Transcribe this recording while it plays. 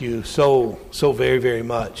You so very, very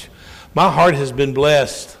much. My heart has been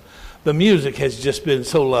blessed. The music has just been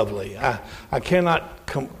so lovely. I cannot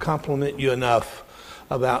compliment you enough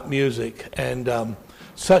about music, and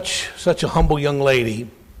such a humble young lady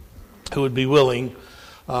who would be willing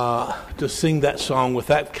to sing that song with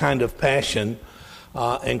that kind of passion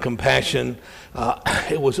and compassion.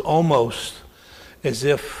 It was almost as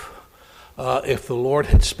if the Lord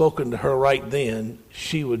had spoken to her right then,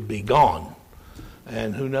 she would be gone.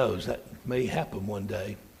 And who knows, that may happen one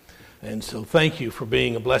day. And so thank you for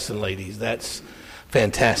being a blessing, ladies. That's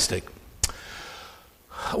fantastic.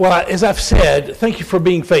 Well, as I've said, thank you for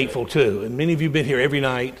being faithful, too. And many of you have been here every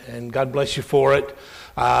night, and God bless you for it.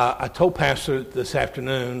 I told Pastor this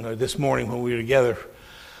afternoon, or this morning when we were together,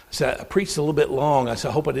 I said, I preached a little bit long. I said,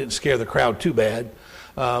 I hope I didn't scare the crowd too bad.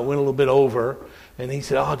 Went a little bit over. And he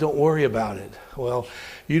said, oh, don't worry about it. Well,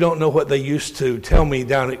 you don't know what they used to tell me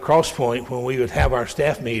down at Cross Point when we would have our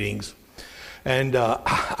staff meetings. And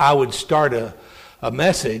I would start a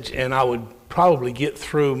message, and I would probably get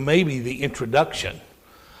through maybe the introduction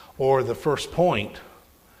or the first point.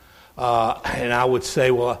 And I would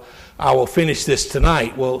say, well, I will finish this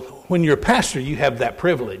tonight. Well, when you're a pastor, you have that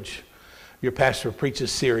privilege. Your pastor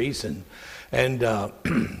preaches series, and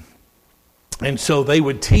so they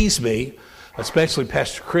would tease me, especially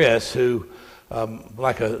Pastor Chris, who,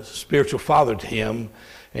 like a spiritual father to him,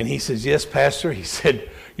 and he says, yes, Pastor, he said,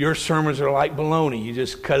 your sermons are like baloney. You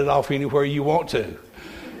just cut it off anywhere you want to.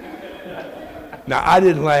 Now, I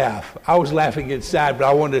didn't laugh. I was laughing inside, but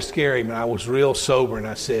I wanted to scare him, and I was real sober, and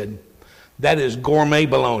I said, that is gourmet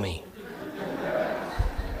baloney.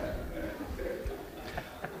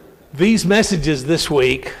 These messages this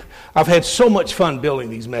week, I've had so much fun building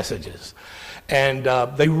these messages. And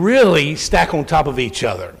they really stack on top of each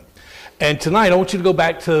other. And tonight, I want you to go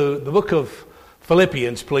back to the book of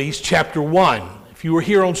Philippians, please, chapter 1. If you were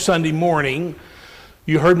here on Sunday morning,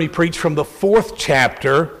 you heard me preach from the 4th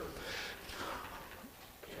chapter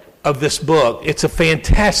of this book. It's a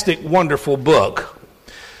fantastic, wonderful book.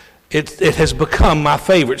 It has become my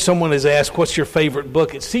favorite. Someone has asked, what's your favorite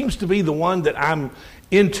book? It seems to be the one that I'm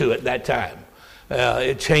into at that time.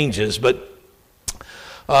 It changes, but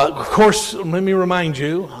of course, let me remind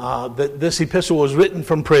you that this epistle was written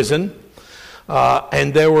from prison,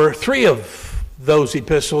 and there were 3 of those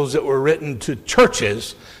epistles that were written to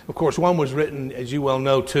churches. Of course, one was written, as you well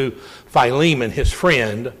know, to Philemon, his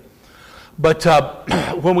friend. But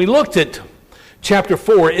when we looked at chapter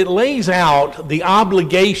 4, it lays out the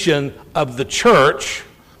obligation of the church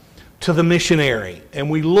to the missionary. And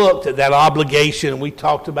we looked at that obligation, and we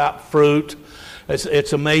talked about fruit.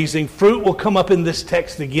 It's amazing. Fruit will come up in this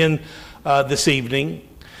text again this evening.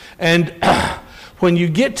 And when you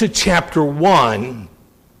get to chapter 1,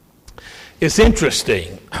 it's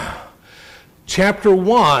interesting. Chapter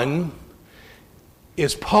 1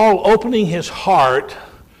 is Paul opening his heart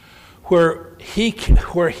where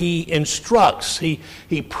he instructs,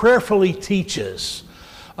 he prayerfully teaches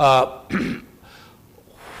what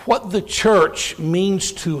the church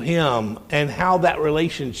means to him and how that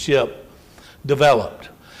relationship developed.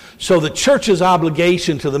 So the church's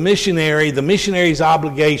obligation to the missionary's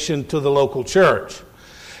obligation to the local church.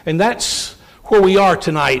 And that's where we are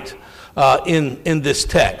tonight in this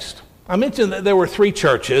text. I mentioned that there were 3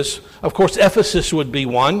 churches. Of course, Ephesus would be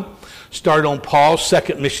one. Started on Paul's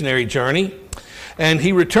 2nd missionary journey. And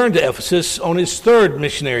he returned to Ephesus on his 3rd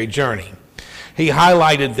missionary journey. He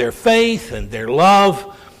highlighted their faith and their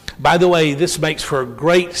love. By the way, this makes for a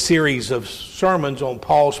great series of sermons on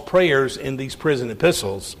Paul's prayers in these prison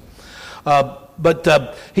epistles.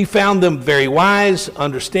 But he found them very wise,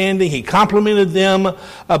 understanding. He complimented them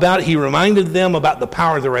he reminded them about the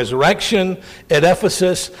power of the resurrection at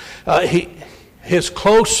Ephesus. His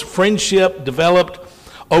close friendship developed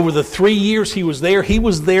over the 3 years he was there. He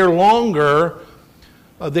was there longer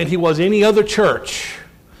than he was any other church.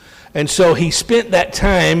 And so he spent that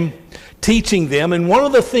time teaching them. And one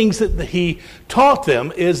of the things that he taught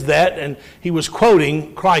them is that, and he was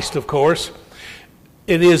quoting Christ, of course,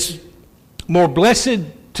 it is more blessed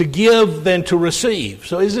to give than to receive.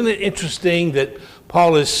 So isn't it interesting that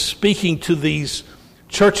Paul is speaking to these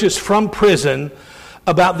churches from prison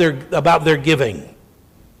about their giving?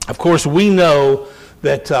 Of course, we know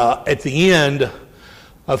that at the end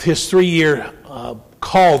of his 3-year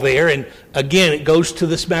call there, and again, it goes to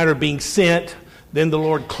this matter of being sent. Then the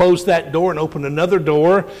Lord closed that door and opened another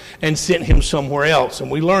door and sent him somewhere else.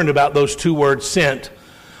 And we learned about those 2 words, sent,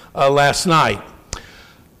 last night.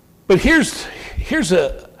 But here's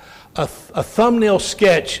a thumbnail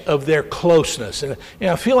sketch of their closeness. And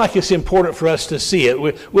I feel like it's important for us to see it.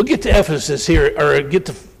 We'll get to Ephesus here, or get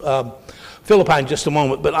to Philippi in just a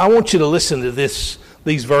moment, but I want you to listen to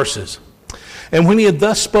these verses. And when he had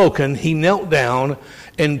thus spoken, he knelt down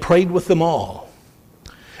and prayed with them all.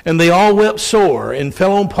 And they all wept sore and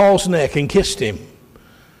fell on Paul's neck and kissed him.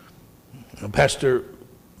 Now, Pastor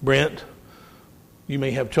Brent, you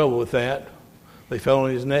may have trouble with that. They fell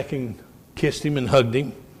on his neck and kissed him and hugged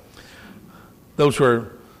him. Those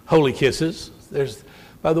were holy kisses.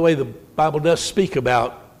 By the way, the Bible does speak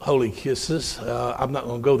about holy kisses. I'm not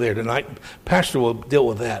going to go there tonight. Pastor will deal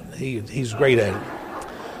with that. He's great at it.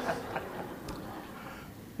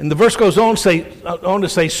 And the verse goes on to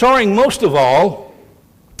say, sorrowing most of all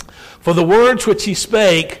for the words which he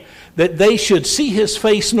spake, that they should see his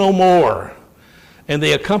face no more. And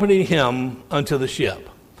they accompanied him unto the ship.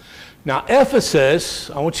 Now, Ephesus,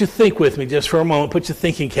 I want you to think with me just for a moment. Put your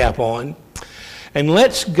thinking cap on. And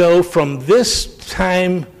let's go from this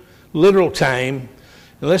time, literal time,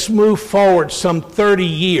 and let's move forward some 30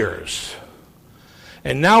 years.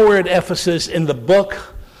 And now we're at Ephesus in the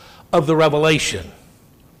book of the Revelation.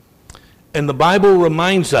 And the Bible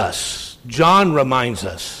reminds us, John reminds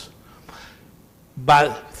us, by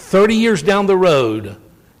 30 years down the road,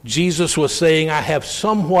 Jesus was saying, I have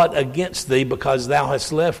somewhat against thee because thou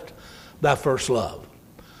hast left thy first love.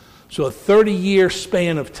 So a 30-year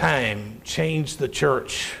span of time changed the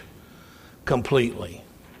church completely.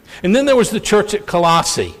 And then there was the church at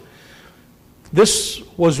Colossae. This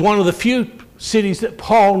was one of the few cities that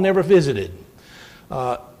Paul never visited.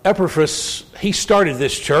 Epaphras, he started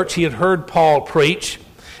this church. He had heard Paul preach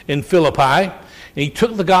in Philippi. And he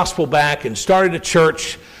took the gospel back and started a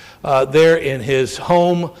church there in his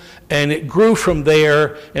home. And it grew from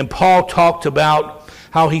there. And Paul talked about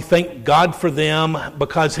how he thanked God for them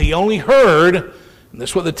because he only heard, and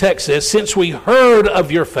that's what the text says, since we heard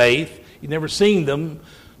of your faith, he'd never seen them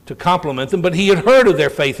to compliment them, but he had heard of their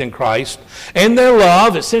faith in Christ and their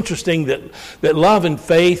love. It's interesting that love and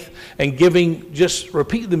faith and giving just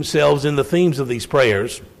repeat themselves in the themes of these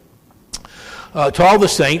prayers. To all the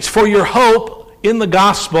saints, for your hope in the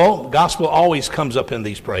gospel always comes up in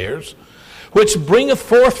these prayers, which bringeth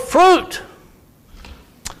forth fruit.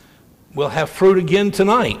 We'll have fruit again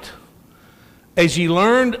tonight. As ye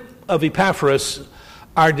learned of Epaphras,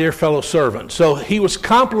 our dear fellow servant. So he was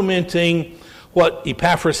complimenting what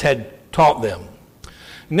Epaphras had taught them.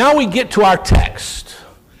 Now we get to our text.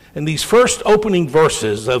 In these first opening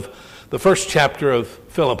verses of the first chapter of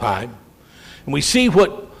Philippi, and we see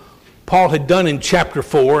what Paul had done in chapter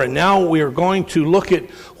 4, and now we are going to look at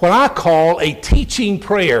what I call a teaching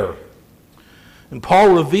prayer. And Paul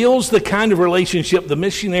reveals the kind of relationship the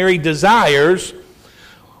missionary desires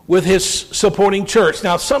with his supporting church.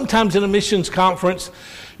 Now, sometimes in a missions conference,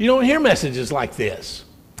 you don't hear messages like this,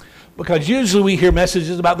 because usually we hear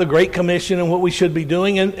messages about the Great Commission and what we should be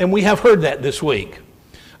doing, and we have heard that this week.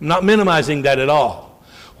 I'm not minimizing that at all.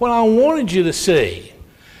 What I wanted you to see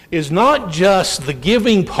is not just the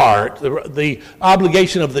giving part, the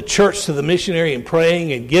obligation of the church to the missionary and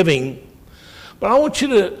praying and giving, but I want you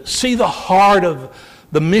to see the heart of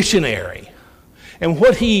the missionary and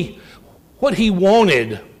what he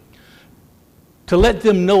wanted to let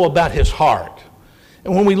them know about his heart.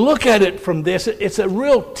 And when we look at it from this, it's a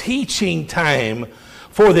real teaching time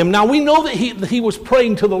for them. Now, we know that he was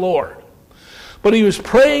praying to the Lord, but he was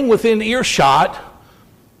praying within earshot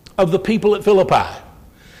of the people at Philippi.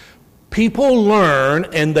 People learn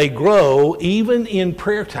and they grow even in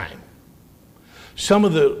prayer time. Some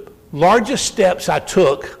of the largest steps I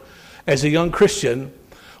took as a young Christian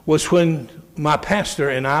was when my pastor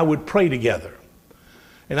and I would pray together.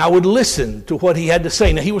 And I would listen to what he had to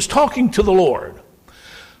say. Now, he was talking to the Lord,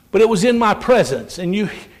 but it was in my presence. And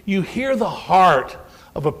you hear the heart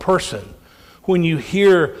of a person when you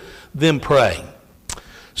hear them pray.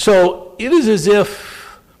 So it is as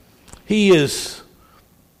if he is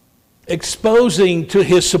exposing to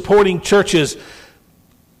his supporting churches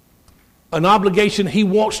an obligation he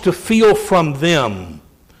wants to feel from them.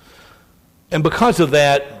 And because of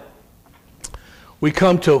that, we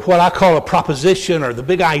come to what I call a proposition or the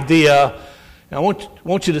big idea. And I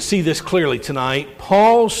want you to see this clearly tonight.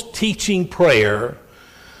 Paul's teaching prayer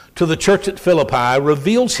to the church at Philippi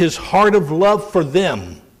reveals his heart of love for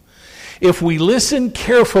them. If we listen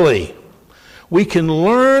carefully, we can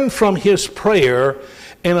learn from his prayer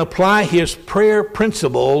and apply his prayer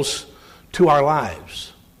principles to our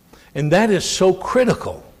lives. And that is so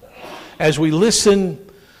critical as we listen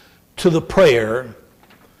to the prayer,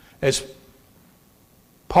 as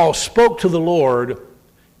Paul spoke to the Lord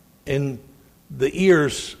in the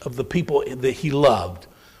ears of the people that he loved.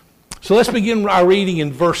 So let's begin our reading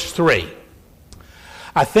in verse 3.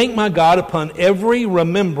 I thank my God upon every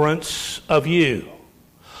remembrance of you,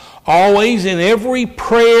 Always in every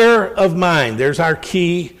prayer of mine. There's our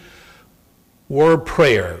key word,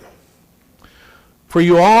 prayer. For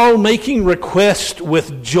you all making request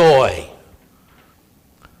with joy.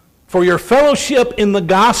 For your fellowship in the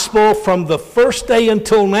gospel from the first day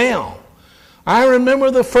until now. I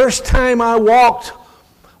remember the first time I walked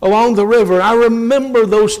along the river. I remember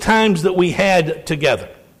those times that we had together.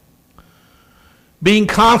 Being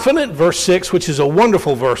confident, verse 6, which is a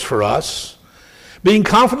wonderful verse for us. Being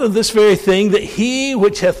confident of this very thing, that he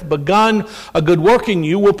which hath begun a good work in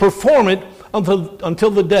you will perform it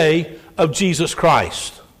until the day of Jesus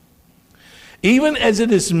Christ. Even as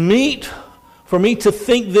it is meet for me to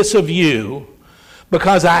think this of you,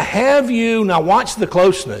 because I have you, now watch the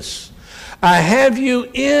closeness, I have you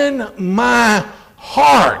in my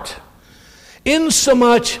heart,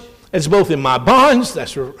 insomuch as both in my bonds,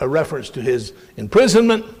 that's a reference to his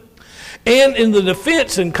imprisonment, and in the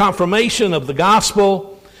defense and confirmation of the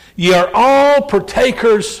gospel, ye are all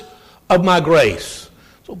partakers of my grace.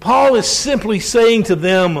 So Paul is simply saying to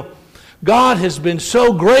them, God has been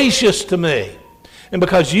so gracious to me, and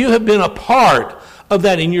because you have been a part of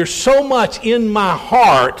that, and you're so much in my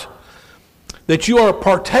heart, that you are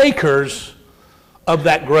partakers of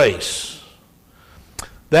that grace.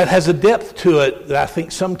 That has a depth to it that I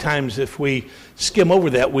think sometimes if we skim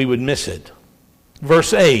over that, we would miss it.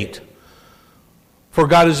 Verse 8, for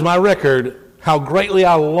God is my record, how greatly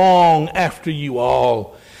I long after you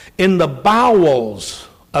all in the bowels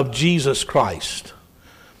of Jesus Christ.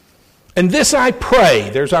 And this I pray,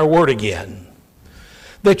 there's our word again,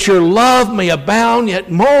 that your love may abound yet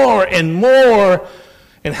more and more.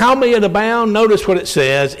 And how may it abound? Notice what it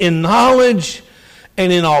says, in knowledge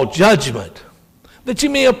and in all judgment, that you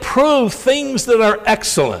may approve things that are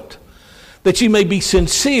excellent, that you may be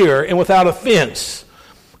sincere and without offense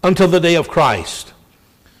until the day of Christ.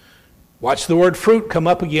 Watch the word fruit come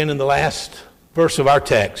up again in the last verse of our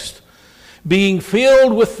text. Being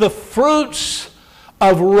filled with the fruits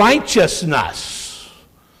of righteousness.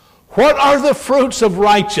 What are the fruits of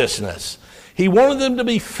righteousness? He wanted them to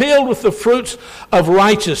be filled with the fruits of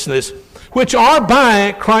righteousness, which are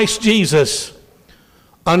by Christ Jesus,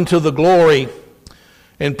 unto the glory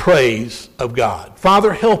and praise of God.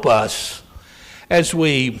 Father, help us as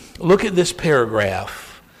we look at this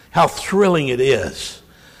paragraph, how thrilling it is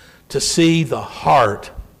to see the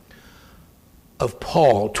heart of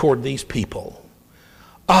Paul toward these people.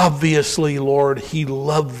 Obviously, Lord, he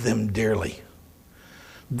loved them dearly.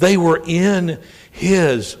 They were in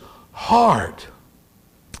his heart.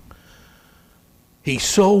 He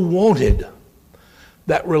so wanted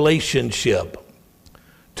that relationship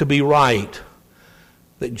to be right,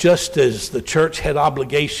 that just as the church had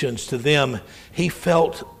obligations to them, he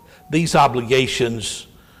felt these obligations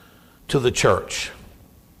to the church.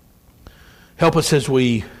 Help us as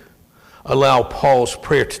we allow Paul's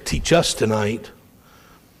prayer to teach us tonight,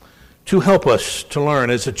 to help us to learn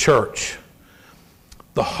as a church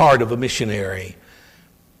the heart of a missionary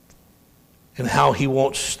and how he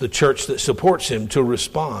wants the church that supports him to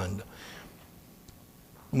respond.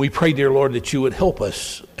 And we pray, dear Lord, that you would help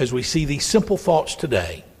us as we see these simple thoughts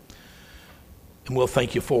today. And we'll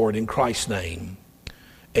thank you for it in Christ's name.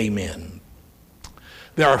 Amen.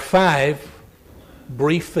 There are 5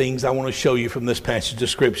 brief things I want to show you from this passage of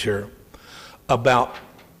Scripture about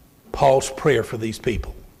Paul's prayer for these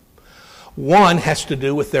people. One has to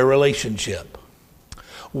do with their relationship.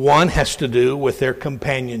 One has to do with their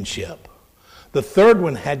companionship. The third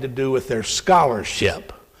one had to do with their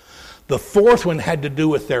scholarship. The fourth one had to do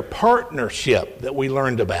with their partnership that we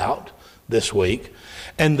learned about this week.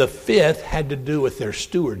 And the fifth had to do with their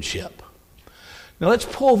stewardship. Now let's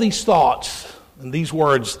pull these thoughts and these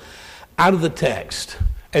words out of the text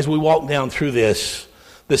as we walk down through this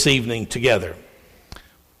evening together.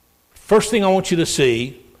 First thing I want you to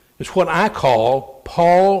see is what I call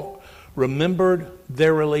Paul remembered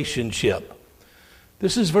their relationship.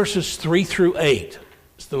 This is verses 3 through 8.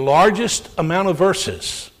 It's the largest amount of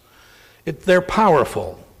verses. They're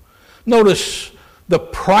powerful. Notice the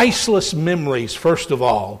priceless memories, first of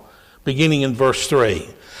all, beginning in verse 3.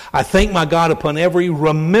 I thank my God upon every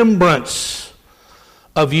remembrance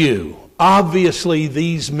of you. Obviously,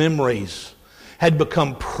 these memories had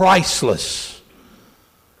become priceless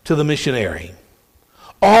to the missionary.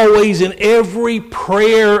 Always in every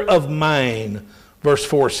prayer of mine, verse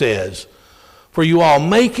 4 says, for you all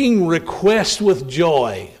making request with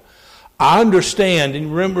joy. I understand,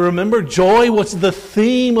 and remember, joy was the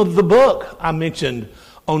theme of the book I mentioned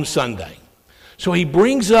on Sunday. So he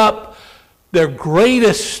brings up their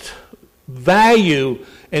greatest value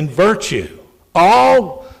and virtue,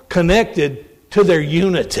 all connected to their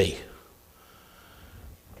unity.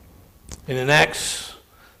 And in Acts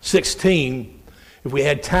 16, if we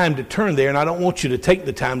had time to turn there, and I don't want you to take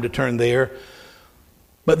the time to turn there,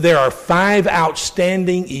 but there are 5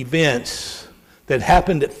 outstanding events that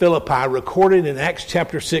happened at Philippi, recorded in Acts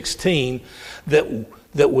chapter 16, that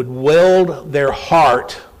would weld their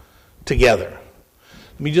heart together.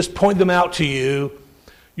 Let me just point them out to you.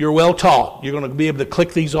 You're well taught. You're going to be able to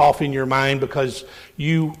click these off in your mind because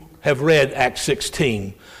you have read Acts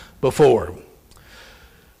 16 before.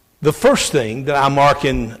 The first thing that I mark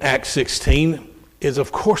in Acts 16 is,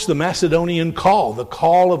 of course, the Macedonian call, the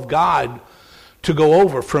call of God to go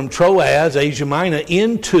over from Troas, Asia Minor,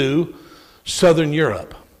 into southern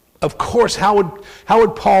Europe. Of course, how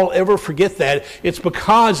would Paul ever forget that? It's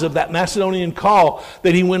because of that Macedonian call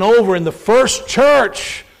that he went over, and the first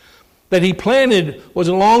church that he planted was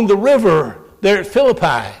along the river there at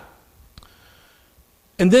Philippi.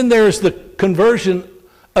 And then there's the conversion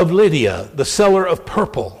of Lydia, the seller of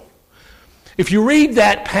purple. If you read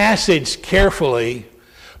that passage carefully,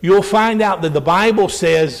 you'll find out that the Bible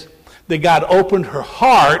says that God opened her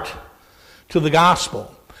heart to the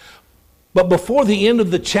gospel. But before the end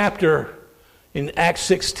of the chapter in Acts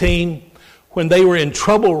 16, when they were in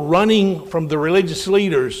trouble running from the religious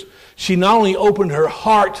leaders, she not only opened her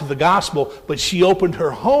heart to the gospel, but she opened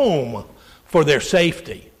her home for their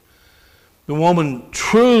safety. The woman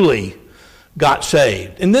truly got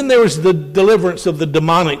saved. And then there was the deliverance of the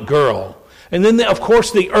demonic girl. And then, of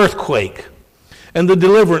course, the earthquake and the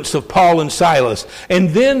deliverance of Paul and Silas. And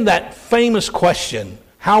then that famous question,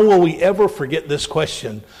 how will we ever forget this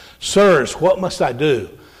question? Sirs, what must I do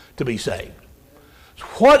to be saved?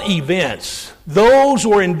 What events? Those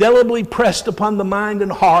were indelibly pressed upon the mind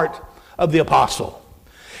and heart of the apostle.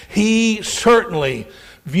 He certainly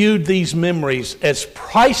viewed these memories as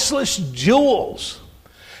priceless jewels,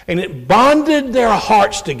 and it bonded their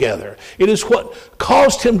hearts together. It is what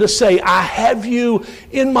caused him to say, I have you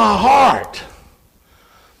in my heart.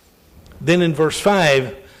 Then in verse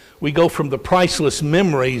 5, we go from the priceless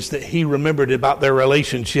memories that he remembered about their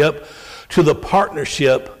relationship to the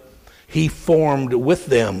partnership he formed with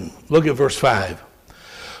them. Look at verse 5.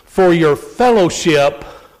 For your fellowship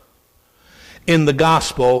in the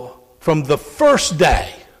gospel from the first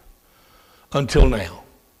day until now.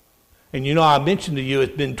 And you know, I mentioned to you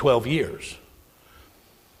it's been 12 years.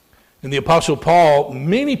 And the Apostle Paul,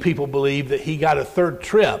 many people believe that he got a third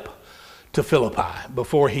trip to Philippi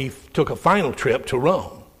before he took a final trip to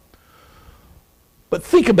Rome. But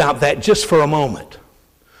think about that just for a moment.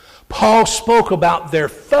 Paul spoke about their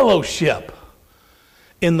fellowship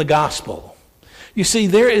in the gospel. You see,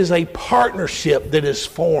 there is a partnership that is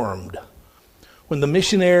formed when the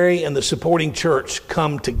missionary and the supporting church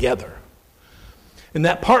come together. In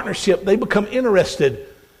that partnership, they become interested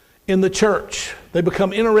in the church. They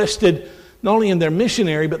become interested not only in their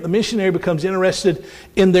missionary, but the missionary becomes interested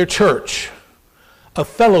in their church. A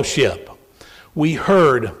fellowship. We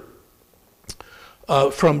heard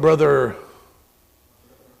from Brother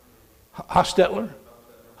Hostetler.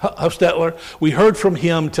 We heard from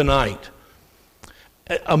him tonight.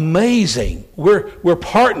 Amazing. We're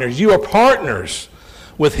partners. You are partners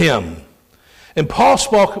with him. And Paul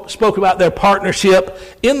spoke about their partnership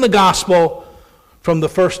in the gospel from the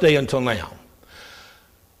first day until now.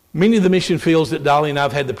 Many of the mission fields that Dolly and I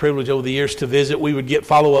have had the privilege over the years to visit, we would get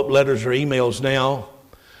follow-up letters or emails now.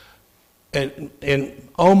 And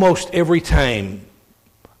almost every time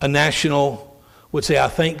a national would say, I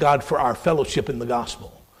thank God for our fellowship in the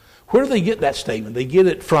gospel. Where do they get that statement? They get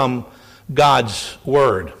it from God's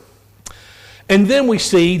word. And then we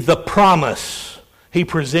see the promise he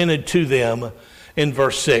presented to them in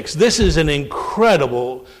verse 6. This is an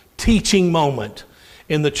incredible teaching moment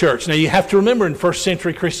in the church. Now you have to remember, in first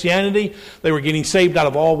century Christianity, they were getting saved out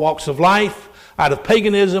of all walks of life, out of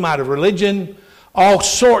paganism, out of religion, all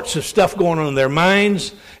sorts of stuff going on in their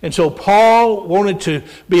minds. And so Paul wanted to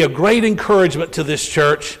be a great encouragement to this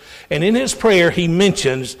church. And in his prayer, he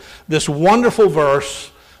mentions this wonderful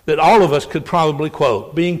verse that all of us could probably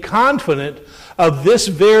quote. Being confident of this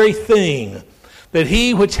very thing, that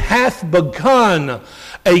he which hath begun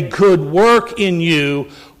a good work in you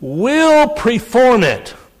will perform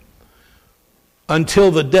it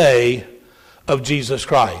until the day of Jesus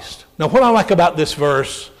Christ. Now, what I like about this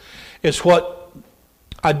verse is what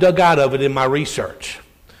I dug out of it in my research.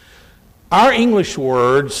 Our English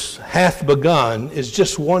words, hath begun, is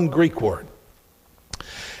just one Greek word.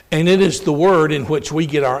 And it is the word in which we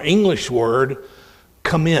get our English word,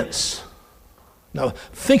 commence. Now,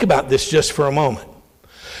 think about this just for a moment.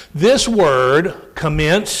 This word,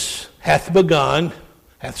 commence, hath begun,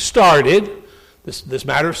 hath started, this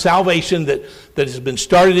matter of salvation that has been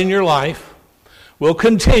started in your life, will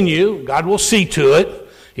continue. God will see to it.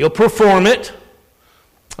 He'll perform it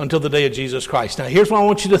until the day of Jesus Christ. Now, here's what I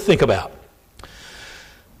want you to think about.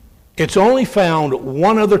 It's only found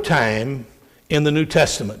one other time in the New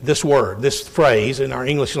Testament, this word, this phrase in our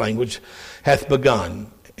English language, hath begun.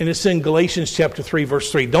 And it's in Galatians chapter 3,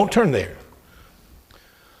 verse 3. Don't turn there.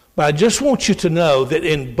 But I just want you to know that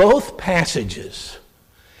in both passages,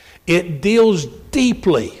 it deals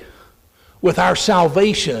deeply with our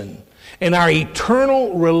salvation and our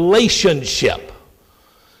eternal relationship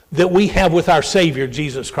that we have with our Savior,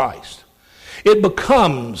 Jesus Christ. It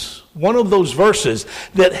becomes one of those verses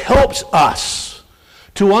that helps us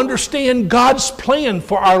to understand God's plan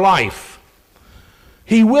for our life.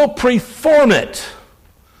 He will perform it,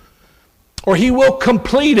 or He will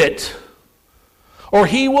complete it, or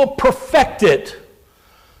He will perfect it,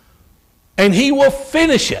 and He will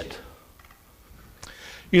finish it.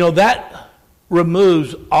 You know, that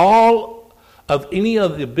removes all of any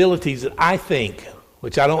of the abilities that I think,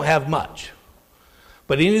 which I don't have much,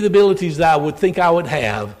 but any of the abilities that I would think I would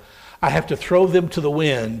have, I have to throw them to the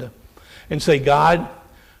wind and say, God,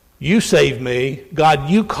 you saved me. God,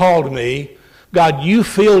 you called me. God, you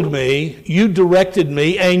filled me. You directed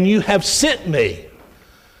me, and you have sent me.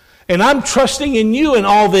 And I'm trusting in you in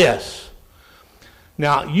all this.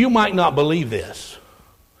 Now, you might not believe this,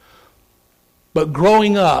 but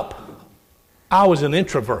growing up, I was an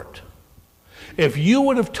introvert. If you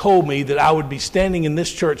would have told me that I would be standing in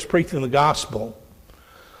this church preaching the gospel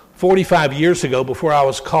 45 years ago before I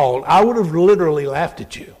was called, I would have literally laughed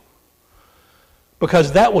at you,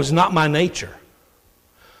 because that was not my nature.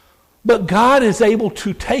 But God is able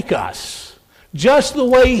to take us just the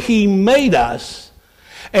way He made us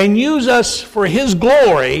and use us for His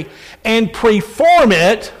glory and perform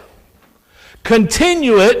it,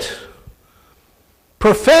 continue it,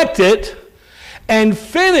 perfect it, and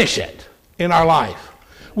finish it in our life.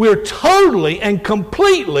 We're totally and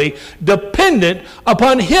completely dependent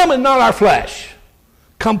upon Him and not our flesh.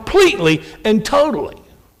 Completely and totally.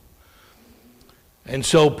 And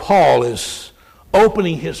so Paul is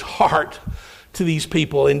opening his heart to these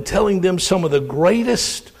people and telling them some of the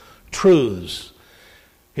greatest truths.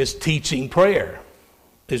 His teaching prayer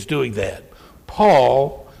is doing that.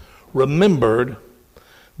 Paul remembered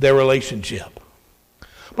their relationship.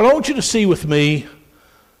 But I want you to see with me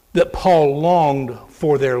that Paul longed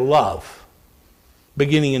for their love,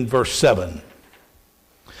 beginning in verse 7.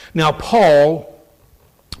 Now, Paul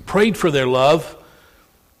prayed for their love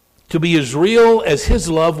to be as real as his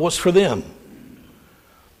love was for them.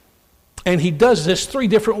 And he does this three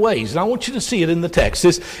different ways. And I want you to see it in the text.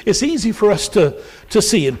 It's easy for us to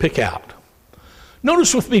see and pick out.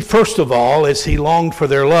 Notice with me, first of all, as he longed for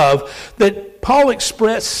their love, that Paul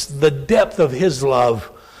expressed the depth of his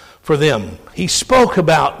love for them. He spoke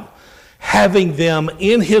about having them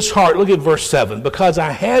in his heart. Look at verse 7. Because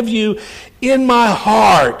I have you in my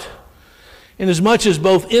heart, inasmuch as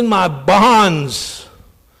both in my bonds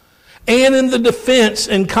and in the defense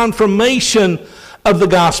and confirmation of the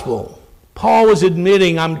gospel. Paul was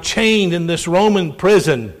admitting, I'm chained in this Roman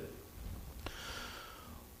prison,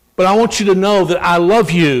 but I want you to know that I love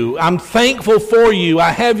you. I'm thankful for you. I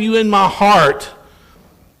have you in my heart,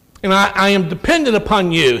 and I am dependent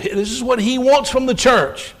upon you. This is what he wants from the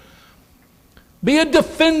church. Be a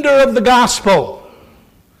defender of the gospel.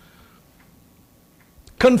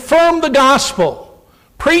 Confirm the gospel.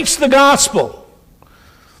 Preach the gospel.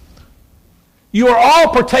 You are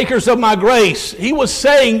all partakers of my grace. He was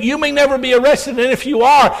saying, you may never be arrested, and if you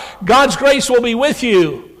are, God's grace will be with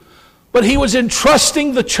you. But he was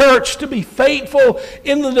entrusting the church to be faithful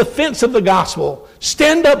in the defense of the gospel.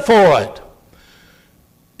 Stand up for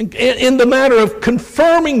it. In the matter of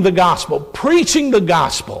confirming the gospel, preaching the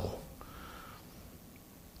gospel,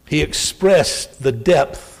 he expressed the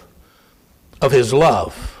depth of his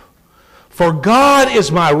love. For God is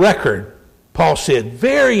my record, Paul said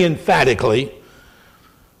very emphatically,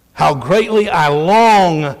 how greatly I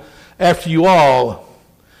long after you all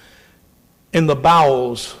in the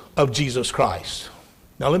bowels of Jesus Christ.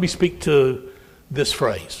 Now let me speak to this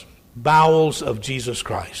phrase, bowels of Jesus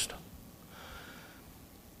Christ.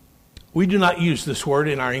 We do not use this word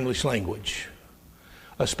in our English language,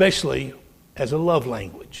 especially as a love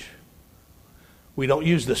language. We don't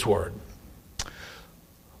use this word.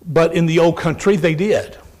 But in the old country, they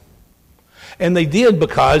did. And they did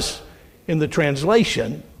because in the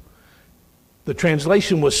translation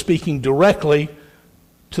was speaking directly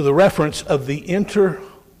to the reference of the inner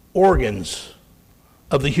organs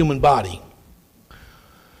of the human body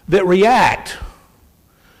that react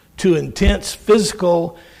to intense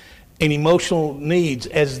physical and emotional needs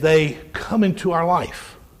as they come into our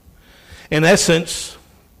life. In essence,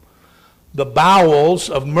 the bowels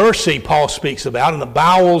of mercy Paul speaks about, and the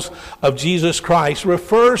bowels of Jesus Christ,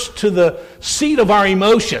 refers to the seat of our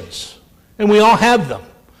emotions. And we all have them.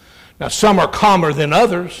 Now, some are calmer than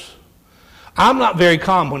others. I'm not very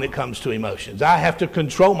calm when it comes to emotions. I have to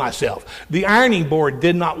control myself. The ironing board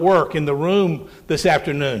did not work in the room this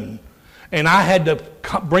afternoon, and I had to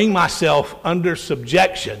bring myself under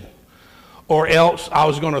subjection, or else I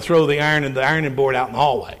was going to throw the ironing board out in the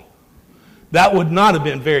hallway. That would not have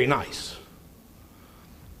been very nice.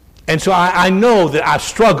 And so I know that I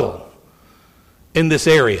struggle in this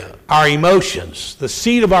area, our emotions, the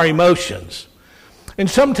seed of our emotions. And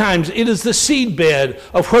sometimes it is the seedbed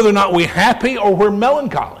of whether or not we're happy or we're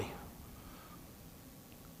melancholy.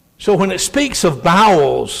 So when it speaks of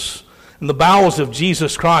bowels and the bowels of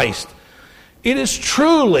Jesus Christ, it is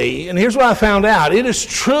truly, and here's what I found out, it is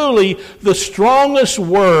truly the strongest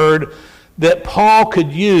word that Paul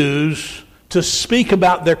could use to speak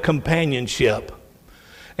about their companionship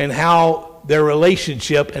and how their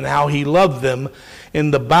relationship and how he loved them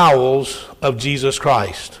in the bowels of Jesus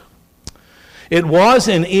Christ. It was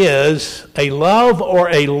and is a love or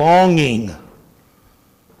a longing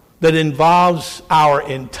that involves our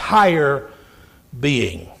entire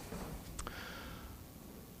being.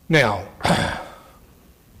 Now,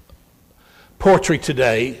 poetry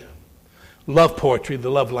today, love poetry, the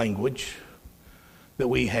love language that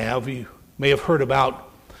we have. You may have heard about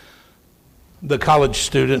the college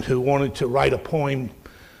student who wanted to write a poem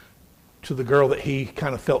to the girl that he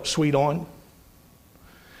kind of felt sweet on.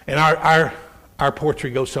 And our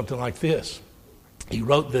poetry goes something like this. He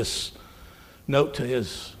wrote this note to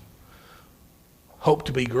his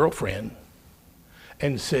hope-to-be girlfriend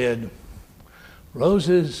and said,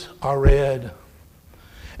 "Roses are red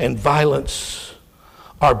and violets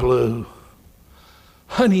are blue.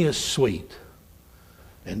 Honey is sweet,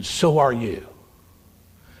 and so are you."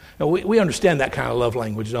 Now, we understand that kind of love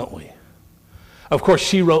language, don't we? Of course,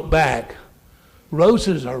 she wrote back,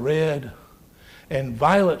 "Roses are red and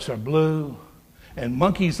violets are blue, and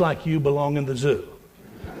monkeys like you belong in the zoo."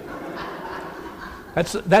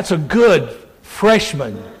 That's a good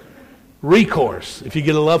freshman recourse if you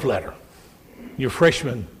get a love letter, your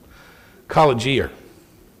freshman college year.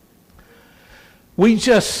 We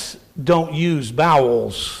just don't use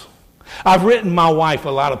vowels. I've written my wife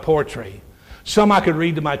a lot of poetry. Some I could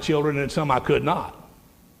read to my children and some I could not.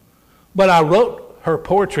 But I wrote her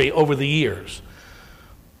poetry over the years.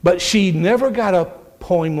 But she never got a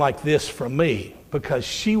poem like this from me because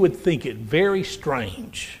she would think it very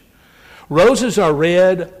strange. Roses are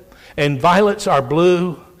red and violets are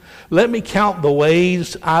blue. Let me count the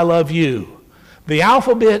ways I love you. The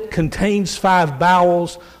alphabet contains 5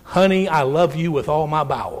 vowels. Honey, I love you with all my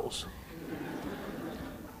bowels.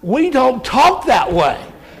 We don't talk that way.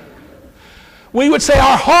 We would say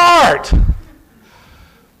our heart.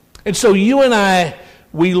 And so you and I,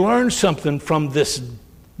 we learn something from this,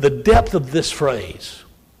 the depth of this phrase.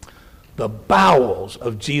 The bowels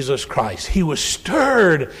of Jesus Christ. He was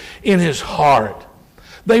stirred in his heart.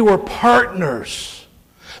 They were partners.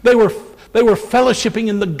 They were fellowshipping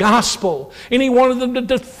in the gospel. And he wanted them to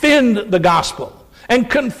defend the gospel and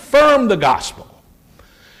confirm the gospel.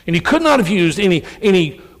 And he could not have used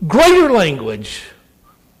any greater language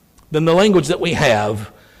than the language that we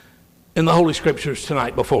have in the Holy Scriptures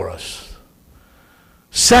tonight before us.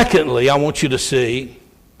 Secondly, I want you to see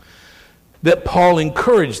that Paul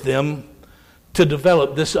encouraged them to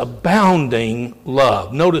develop this abounding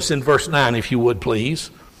love. Notice in verse 9, if you would please.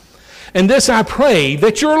 "And this I pray,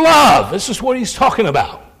 that your love," this is what he's talking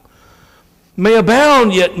about, "may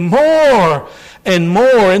abound yet more and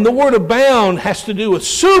more." And the word abound has to do with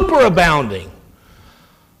superabounding.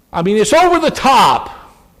 I mean, it's over the top.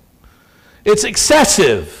 It's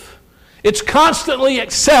excessive. It's constantly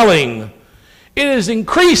excelling. It is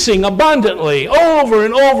increasing abundantly over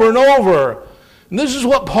and over and over. And this is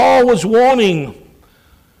what Paul was wanting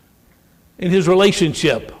in his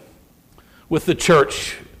relationship with the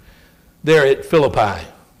church there at Philippi.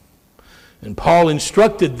 And Paul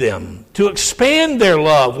instructed them to expand their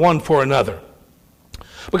love one for another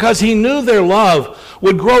because he knew their love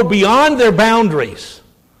would grow beyond their boundaries.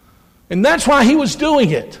 And that's why he was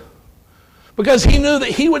doing it. Because he knew that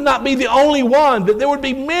he would not be the only one, that there would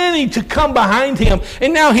be many to come behind him.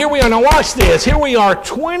 And now here we are. Now watch this. Here we are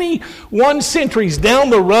 21 centuries down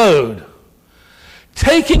the road,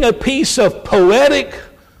 taking a piece of poetic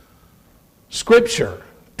scripture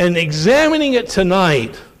and examining it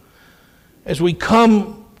tonight as we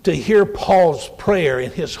come to hear Paul's prayer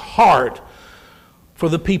in his heart for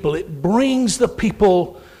the people. It brings the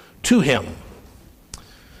people to him.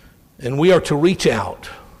 And we are to reach out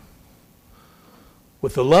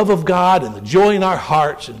with the love of God and the joy in our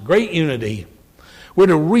hearts and great unity, we're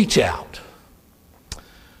to reach out.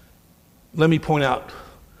 Let me point out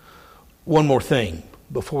one more thing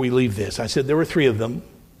before we leave this. I said there were 3 of them,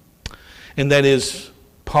 and that is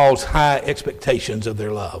Paul's high expectations of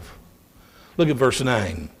their love. Look at verse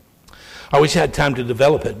 9. I wish I had time to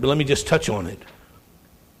develop it, but let me just touch on it.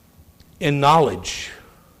 In knowledge,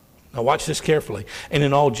 now watch this carefully, and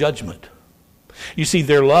in all judgment. You see,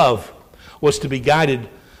 their love was to be guided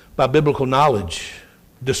by biblical knowledge,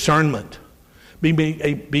 discernment,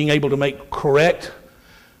 being able to make correct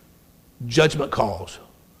judgment calls.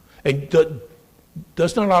 And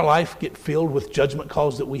does not our life get filled with judgment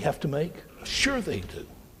calls that we have to make? Sure they do.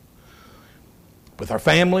 With our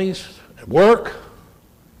families, at work,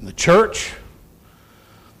 in the church.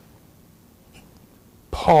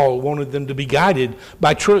 Paul wanted them to be guided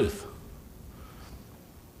by truth.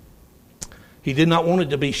 He did not want it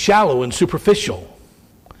to be shallow and superficial.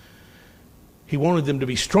 He wanted them to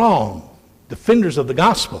be strong, defenders of the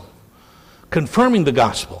gospel, confirming the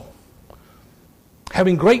gospel,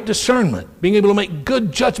 having great discernment, being able to make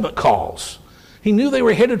good judgment calls. He knew they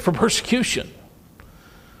were headed for persecution.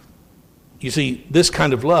 You see, this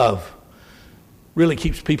kind of love really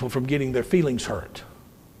keeps people from getting their feelings hurt.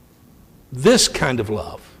 This kind of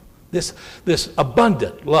love, this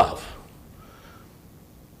abundant love,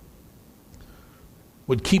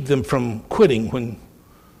 would keep them from quitting when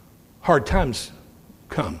hard times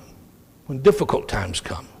come, when difficult times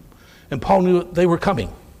come. And Paul knew they were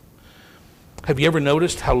coming. Have you ever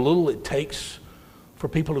noticed how little it takes for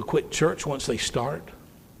people to quit church once they start?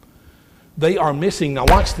 They are missing, now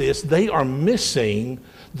watch this, they are missing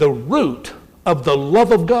the root of the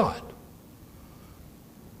love of God.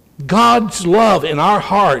 God's love in our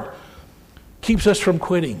heart keeps us from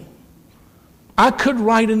quitting. I could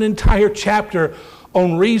write an entire chapter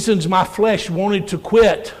on reasons my flesh wanted to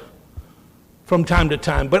quit from time to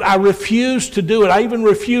time, but I refused to do it. I even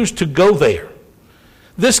refused to go there.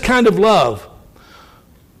 This kind of love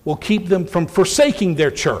will keep them from forsaking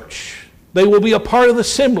their church. They will be a part of the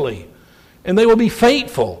assembly, and they will be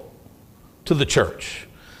faithful to the church.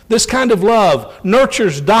 This kind of love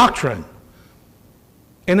nurtures doctrine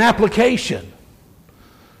and application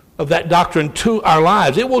of that doctrine to our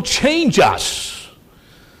lives. It will change us.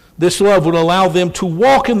 This love would allow them to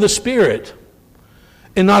walk in the Spirit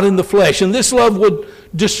and not in the flesh. And this love would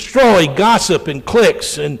destroy gossip and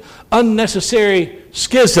cliques and unnecessary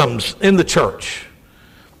schisms in the church.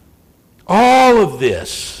 All of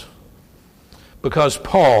this because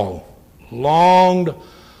Paul longed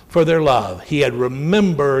for their love. He had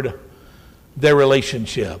remembered their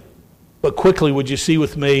relationship. But quickly, would you see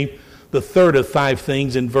with me the third of 5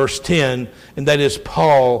 things in verse 10, and that is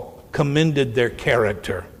Paul commended their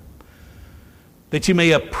character. That you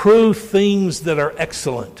may approve things that are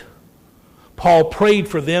excellent. Paul prayed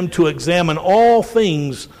for them to examine all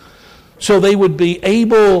things so they would be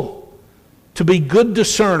able to be good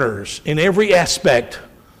discerners in every aspect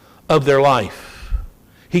of their life.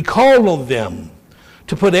 He called on them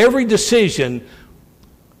to put every decision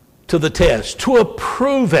to the test, to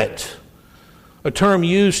approve it. A term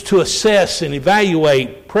used to assess and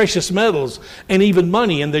evaluate precious metals and even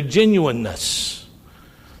money and their genuineness.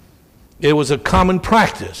 It was a common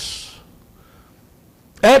practice.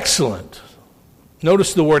 Excellent.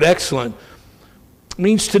 Notice the word excellent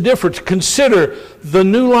means to differ, to consider the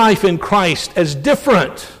new life in Christ as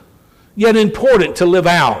different, yet important to live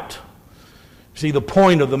out. See, the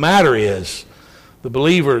point of the matter is the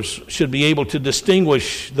believers should be able to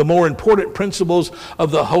distinguish the more important principles of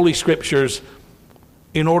the Holy Scriptures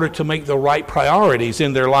in order to make the right priorities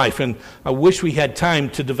in their life. And I wish we had time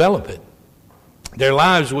to develop it. Their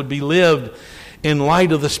lives would be lived in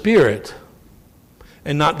light of the Spirit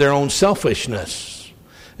and not their own selfishness.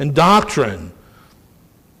 And doctrine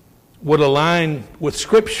would align with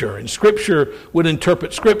Scripture, and Scripture would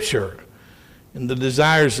interpret Scripture. And the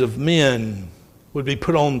desires of men would be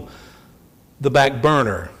put on the back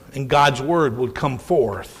burner, and God's Word would come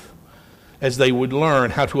forth as they would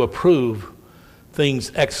learn how to approve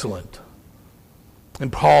things excellent.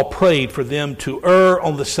 And Paul prayed for them to err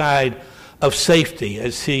on the side of safety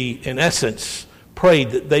as he, in essence, prayed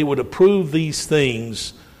that they would approve these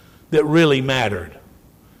things that really mattered.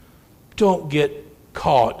 Don't get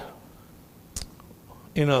caught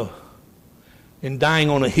in dying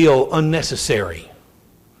on a hill unnecessary.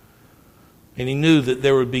 And he knew that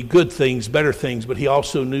there would be good things, better things, but he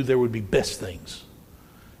also knew there would be best things.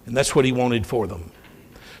 And that's what he wanted for them.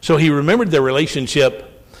 So he remembered their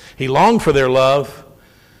relationship. He longed for their love.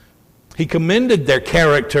 He commended their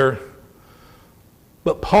character.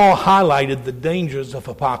 But Paul highlighted the dangers of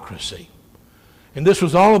hypocrisy. And this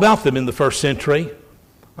was all about them in the first century.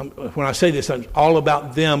 When I say this, it's all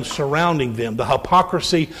about them surrounding them, the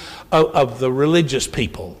hypocrisy of the religious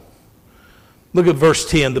people. Look at verse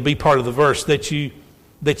 10, the B part of the verse, that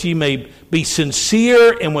ye may be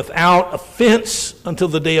sincere and without offense until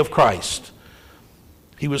the day of Christ.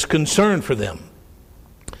 He was concerned for them.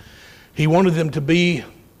 He wanted them to be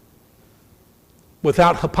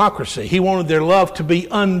without hypocrisy. He wanted their love to be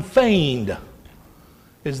unfeigned,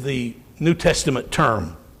 is the New Testament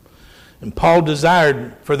term. And Paul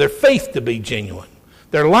desired for their faith to be genuine,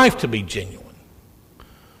 their life to be genuine,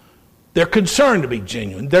 their concern to be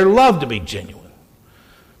genuine, their love to be genuine.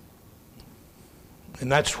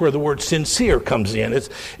 And that's where the word sincere comes in.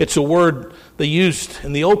 It's a word they used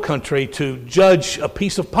in the old country to judge a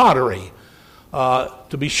piece of pottery,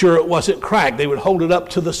 to be sure it wasn't cracked. They would hold it up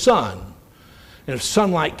to the sun. And if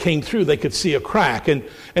sunlight came through, they could see a crack. And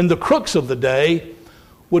the crooks of the day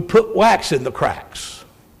would put wax in the cracks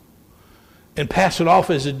and pass it off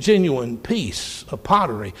as a genuine piece of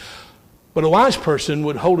pottery. But a wise person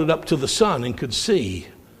would hold it up to the sun and could see.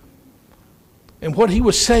 And what he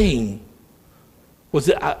was saying was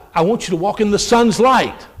that I want you to walk in the sun's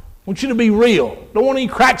light. I want you to be real. Don't want any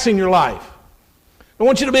cracks in your life. I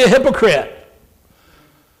want you to be a hypocrite.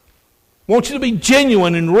 I want you to be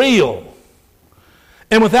genuine and real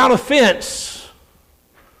and without offense.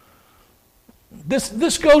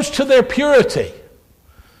 This goes to their purity.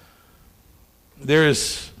 There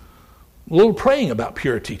is little praying about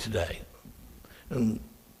purity today and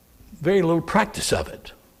very little practice of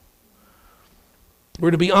it.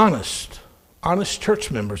 We're to be honest church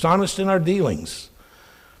members, honest in our dealings,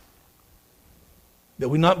 that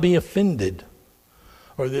we not be offended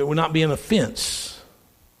or that we not be an offense.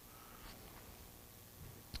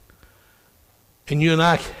 And you and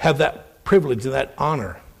I have that privilege and that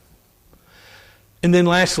honor. And then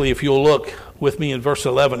lastly, if you'll look with me in verse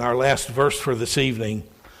 11, our last verse for this evening,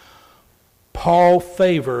 Paul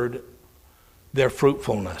favored their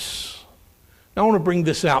fruitfulness. Now I want to bring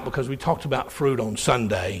this out because we talked about fruit on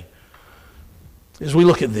Sunday. As we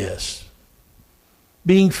look at this,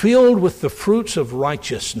 being filled with the fruits of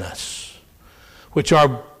righteousness, which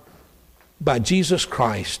are by Jesus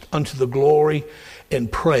Christ unto the glory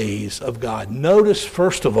and praise of God. Notice,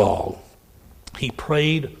 first of all, he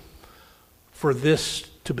prayed for this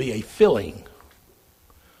to be a filling.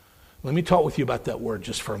 Let me talk with you about that word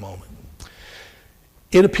just for a moment.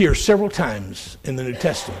 It appears several times in the New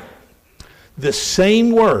Testament. This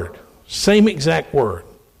same word, same exact word,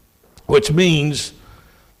 which means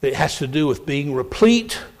that it has to do with being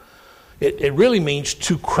replete. It really means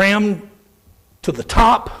to cram to the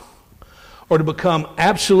top or to become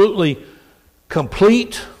absolutely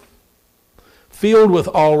complete, filled with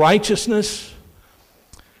all righteousness.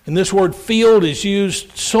 And this word filled is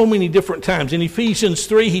used so many different times. In Ephesians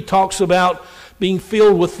 3, he talks about being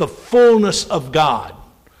filled with the fullness of God.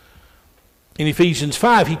 In Ephesians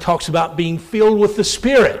 5, he talks about being filled with the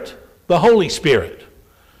Spirit, the Holy Spirit.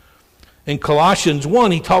 In Colossians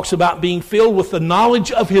 1, he talks about being filled with the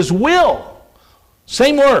knowledge of his will.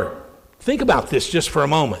 Same word. Think about this just for a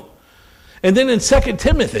moment. And then in 2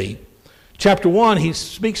 Timothy chapter 1, he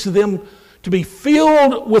speaks to them to be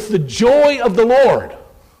filled with the joy of the Lord.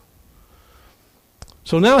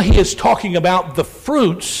 So now he is talking about the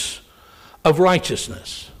fruits of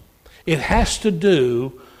righteousness. It has to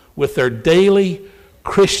do with their daily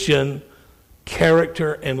Christian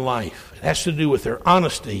character and life. It has to do with their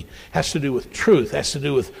honesty, has to do with truth, has to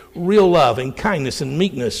do with real love and kindness and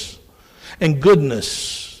meekness and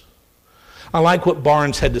goodness. I like what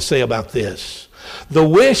Barnes had to say about this. The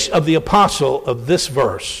wish of the apostle of this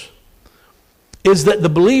verse is that the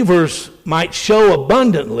believers might show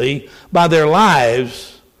abundantly by their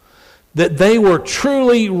lives that they were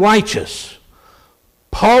truly righteous.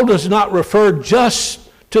 Paul does not refer just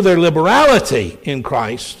to their liberality in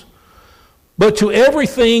Christ, but to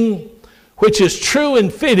everything which is true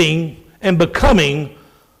and fitting and becoming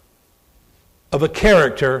of a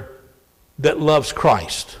character that loves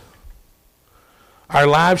Christ. Our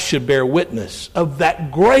lives should bear witness of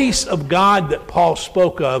that grace of God that Paul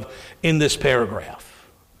spoke of in this paragraph.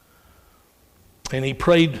 And he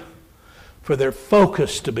prayed for their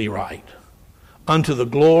focus to be right, unto the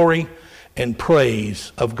glory and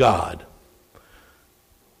praise of God.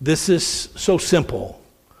 This is so simple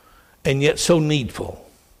and yet so needful.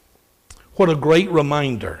 What a great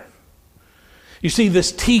reminder. You see,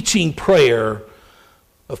 this teaching prayer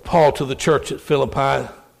of Paul to the church at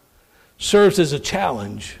Philippi serves as a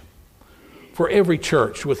challenge for every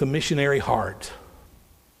church with a missionary heart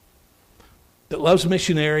that loves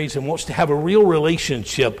missionaries and wants to have a real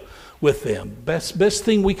relationship with them. Best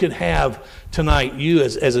thing we could have tonight, you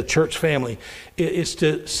as a church family, is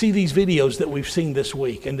to see these videos that we've seen this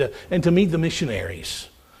week and to meet the missionaries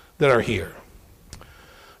that are here.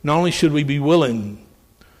 Not only should we be willing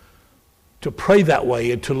to pray that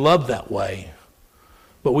way and to love that way,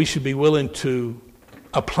 but we should be willing to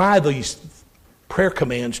apply these prayer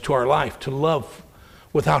commands to our life, to love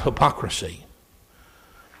without hypocrisy.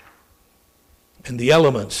 And the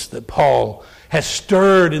elements that Paul has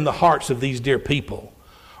stirred in the hearts of these dear people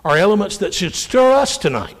are elements that should stir us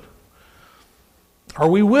tonight. Are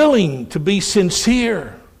we willing to be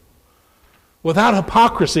sincere without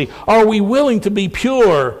hypocrisy? Are we willing to be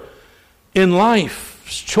pure in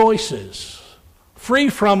life's choices, free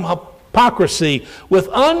from hypocrisy, with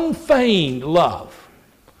unfeigned love,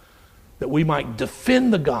 that we might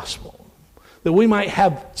defend the gospel, that we might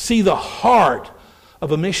see the heart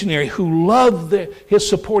of a missionary who loved his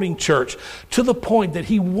supporting church to the point that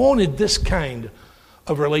he wanted this kind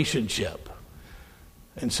of relationship.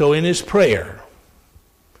 And so in his prayer,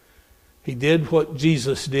 he did what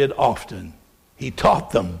Jesus did often. He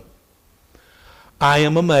taught them. I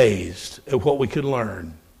am amazed at what we can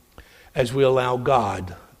learn as we allow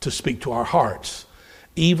God to speak to our hearts,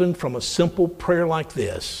 even from a simple prayer like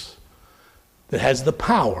this that has the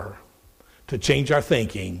power to change our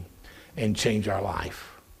thinking and change our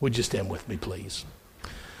life. Would you stand with me, please?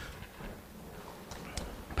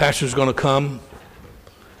 Pastor's going to come.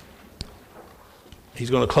 He's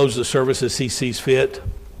going to close the service as he sees fit.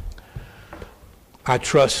 I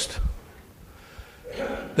trust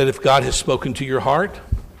that if God has spoken to your heart,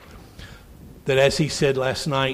 that as he said last night,